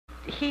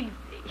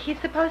he's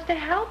supposed to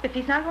help. If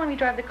he's not going to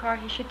drive the car,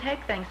 he should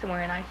take things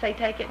somewhere. And I say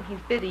take it, and he's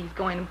busy. He's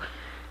going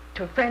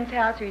to a friend's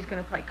house, or he's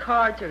going to play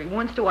cards, or he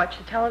wants to watch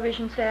the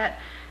television set,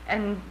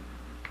 and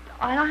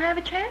I don't have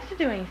a chance to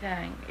do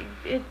anything.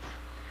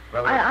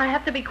 Well, I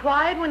have to be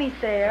quiet when he's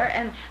there,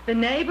 and the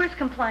neighbors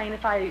complain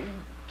if I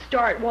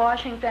start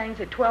washing things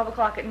at 12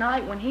 o'clock at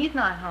night when he's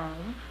not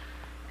home.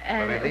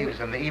 And well, he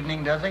leaves in the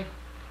evening, does he?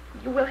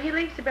 Well, he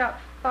leaves about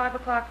 5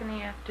 o'clock in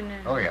the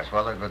afternoon. Oh, yes.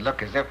 Well, it would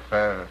look as if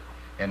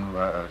in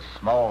a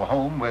small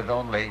home with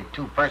only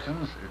 2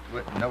 persons,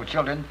 with no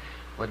children,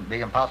 wouldn't be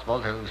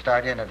impossible to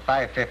start in at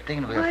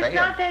 5:15. Well, it's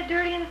not that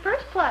dirty in the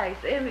first place.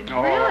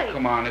 Oh, really,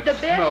 come on, it's the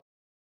best.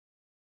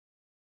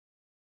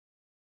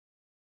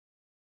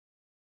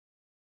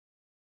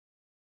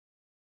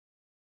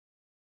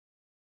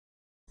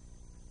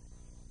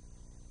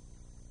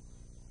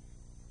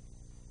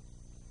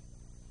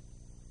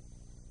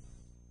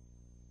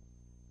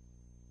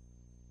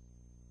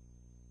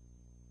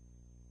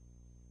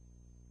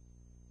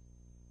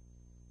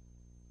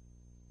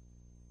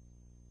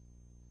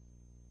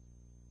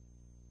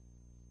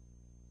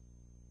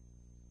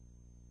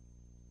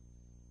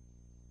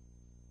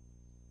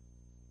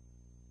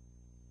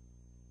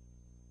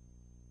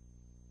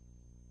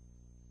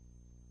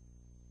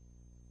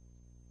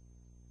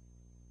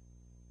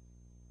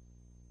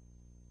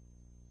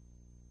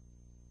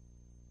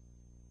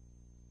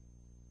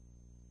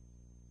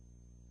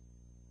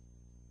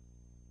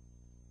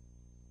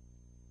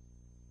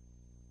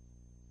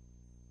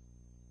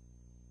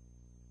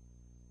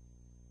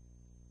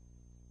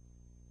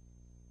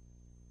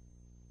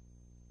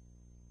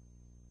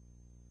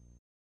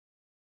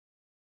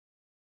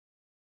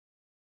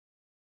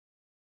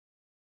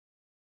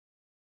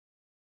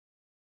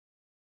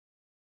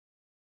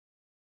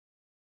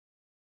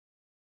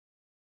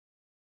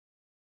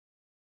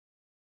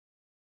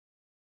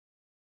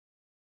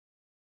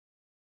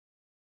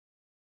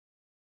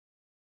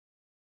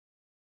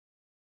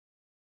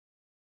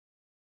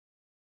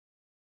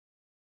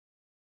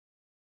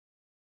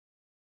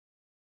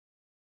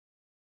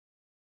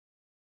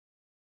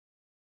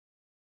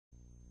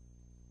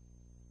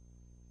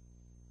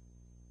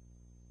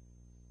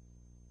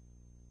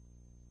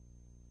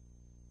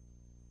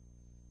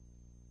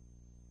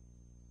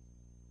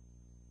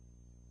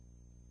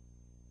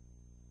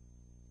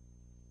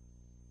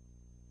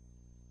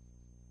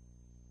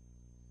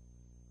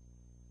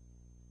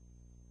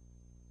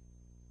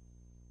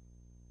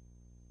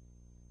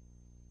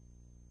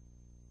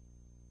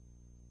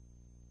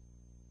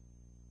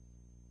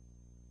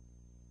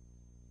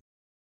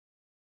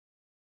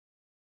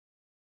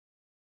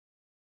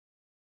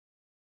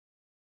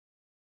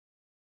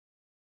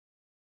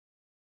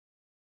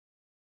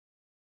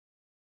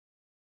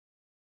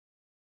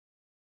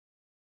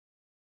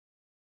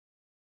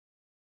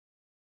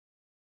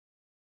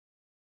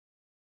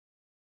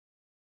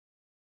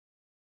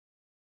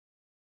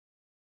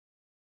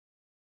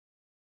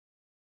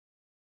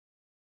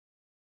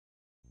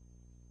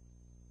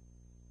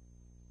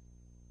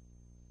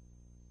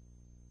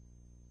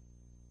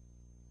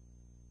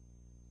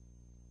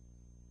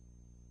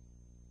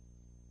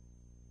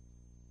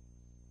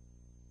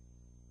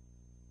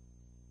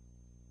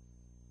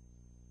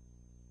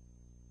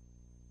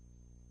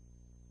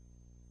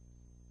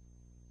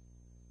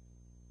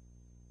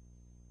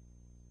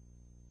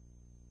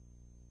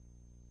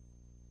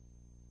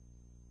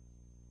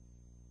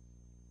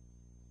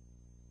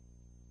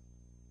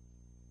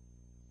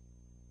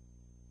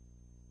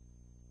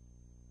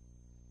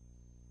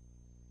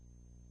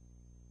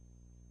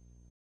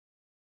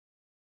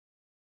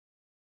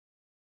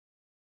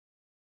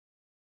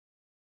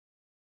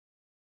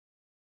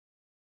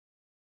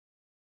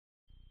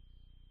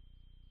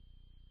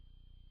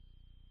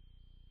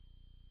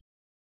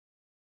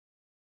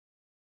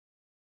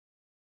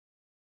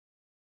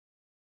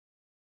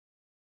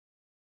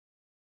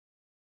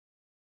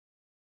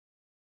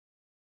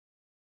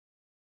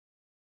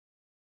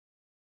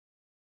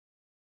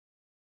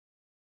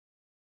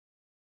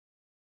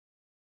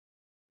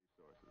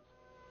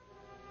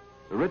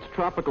 The rich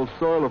tropical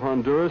soil of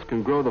Honduras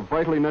can grow the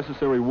vitally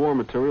necessary war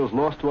materials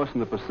lost to us in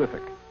the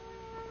Pacific.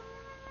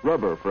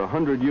 Rubber for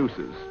 100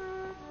 uses,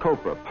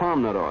 copra,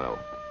 palm nut oil,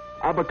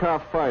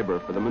 abaca fiber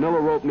for the manila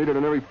rope needed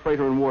on every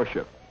freighter and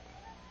warship,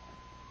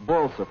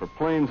 balsa for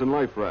planes and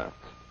life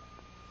rafts,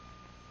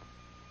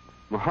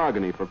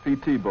 mahogany for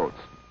PT boats.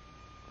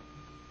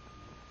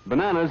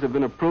 Bananas have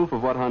been a proof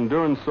of what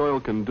Honduran soil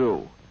can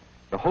do.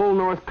 The whole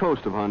north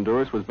coast of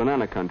Honduras was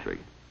banana country,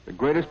 the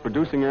greatest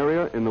producing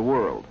area in the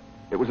world.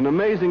 It was an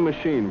amazing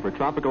machine for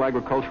tropical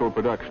agricultural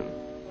production.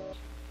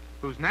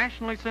 Whose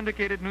nationally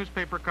syndicated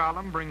newspaper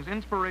column brings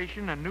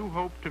inspiration and new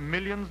hope to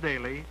millions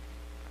daily,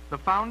 the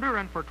founder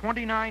and for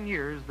 29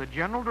 years the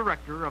general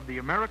director of the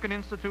American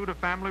Institute of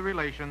Family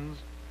Relations,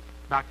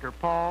 Dr.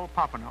 Paul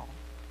Popenoe.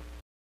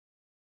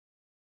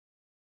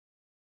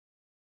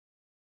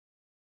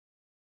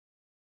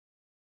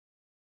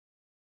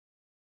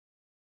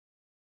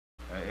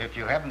 If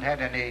you haven't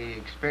had any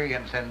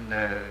experience in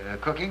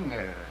cooking,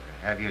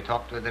 Have you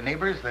talked with the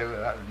neighbors?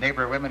 The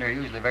neighbor women are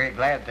usually very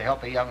glad to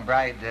help a young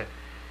bride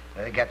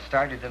get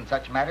started in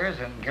such matters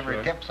and give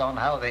her tips on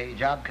how the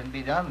job can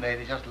be done.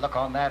 They just look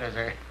on that as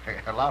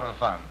a lot of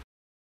fun.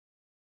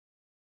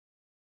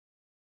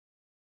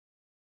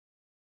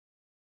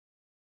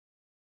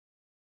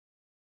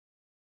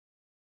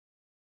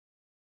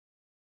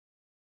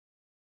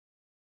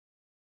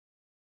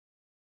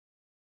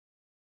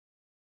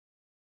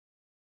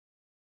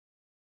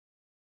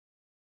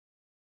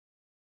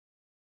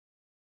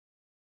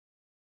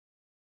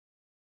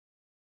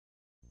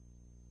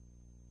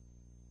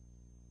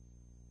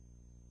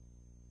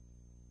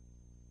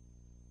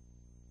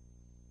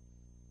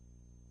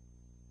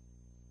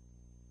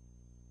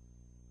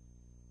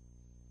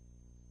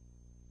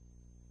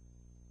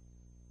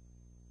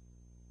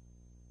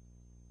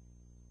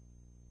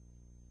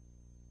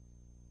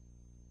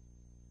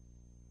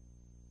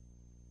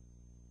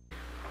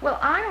 Well,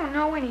 I don't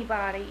know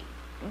anybody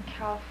in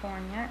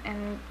California,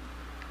 and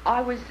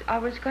I was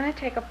going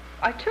to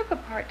I took a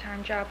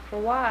part-time job for a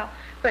while,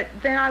 but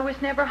then I was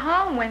never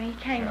home when he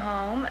came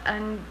home,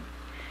 and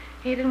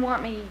he didn't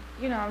want me,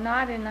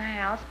 not in the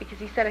house, because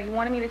he said he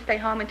wanted me to stay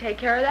home and take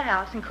care of the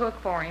house and cook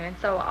for him. And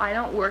so I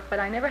don't work, but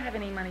I never have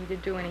any money to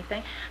do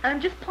anything, and I'm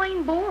just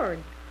plain bored.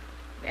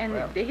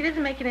 And he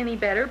doesn't make it any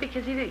better,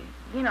 because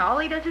all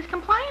he does is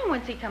complain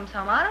once he comes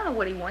home. I don't know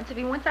what he wants. If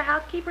he wants a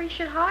housekeeper, he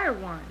should hire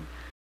one.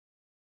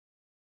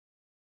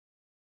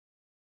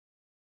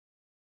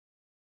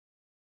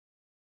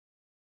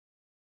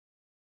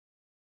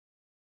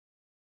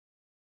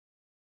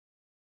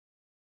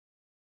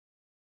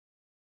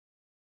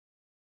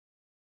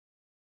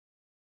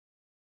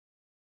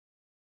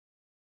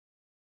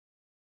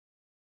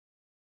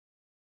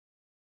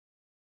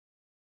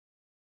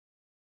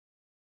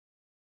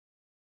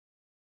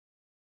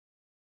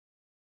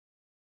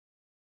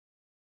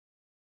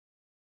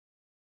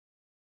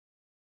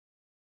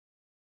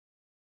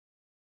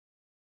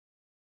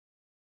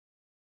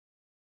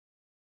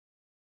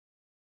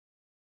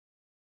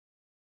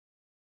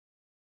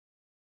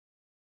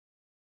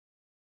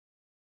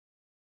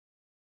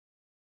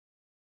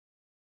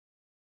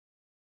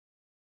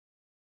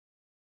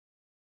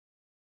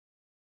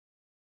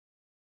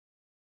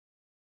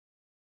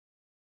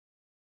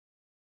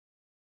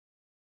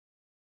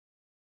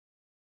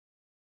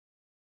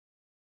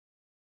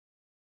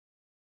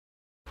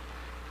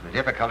 The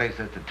difficulties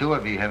that the two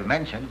of you have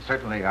mentioned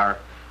certainly are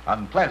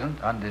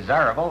unpleasant,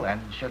 undesirable,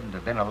 and shouldn't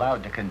have been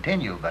allowed to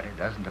continue, but it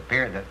doesn't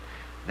appear that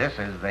this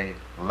is the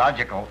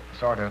logical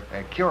sort of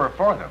cure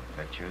for them,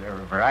 that there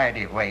are a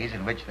variety of ways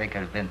in which they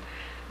could have been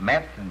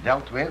met and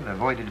dealt with,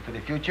 avoided for the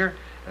future,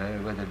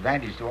 with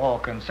advantage to all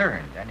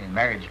concerned. Any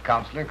marriage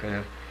counselor could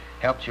have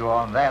helped you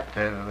on that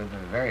with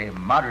a very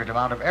moderate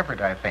amount of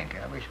effort, I think.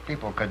 I wish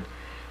people could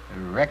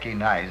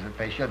recognize that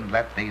they shouldn't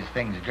let these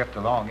things drift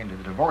along into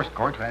the divorce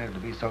court when it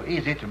would be so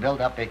easy to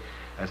build up a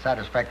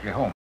satisfactory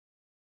home.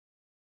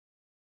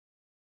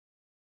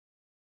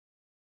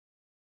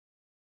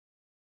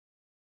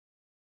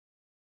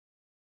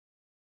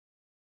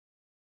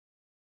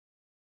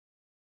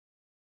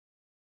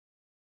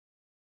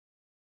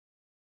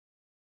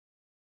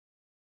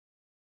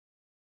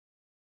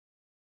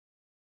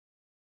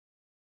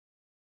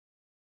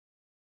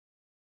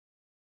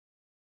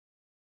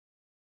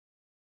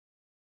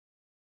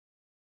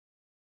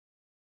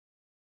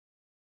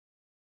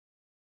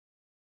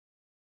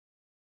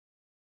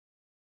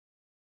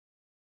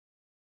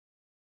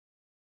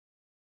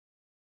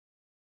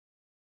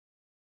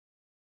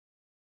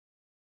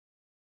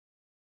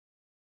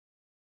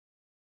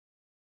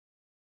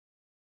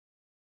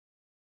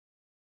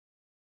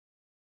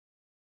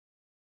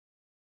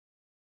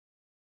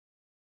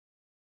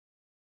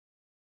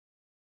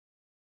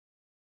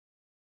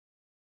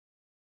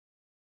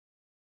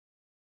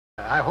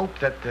 I hope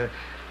that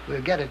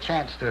we'll get a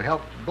chance to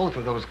help both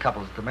of those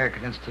couples at the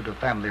American Institute of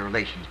Family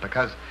Relations,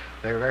 because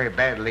they're very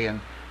badly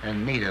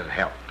in need of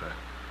help.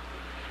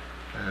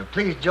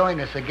 Please join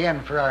us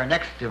again for our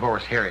next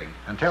divorce hearing.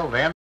 Until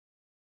then,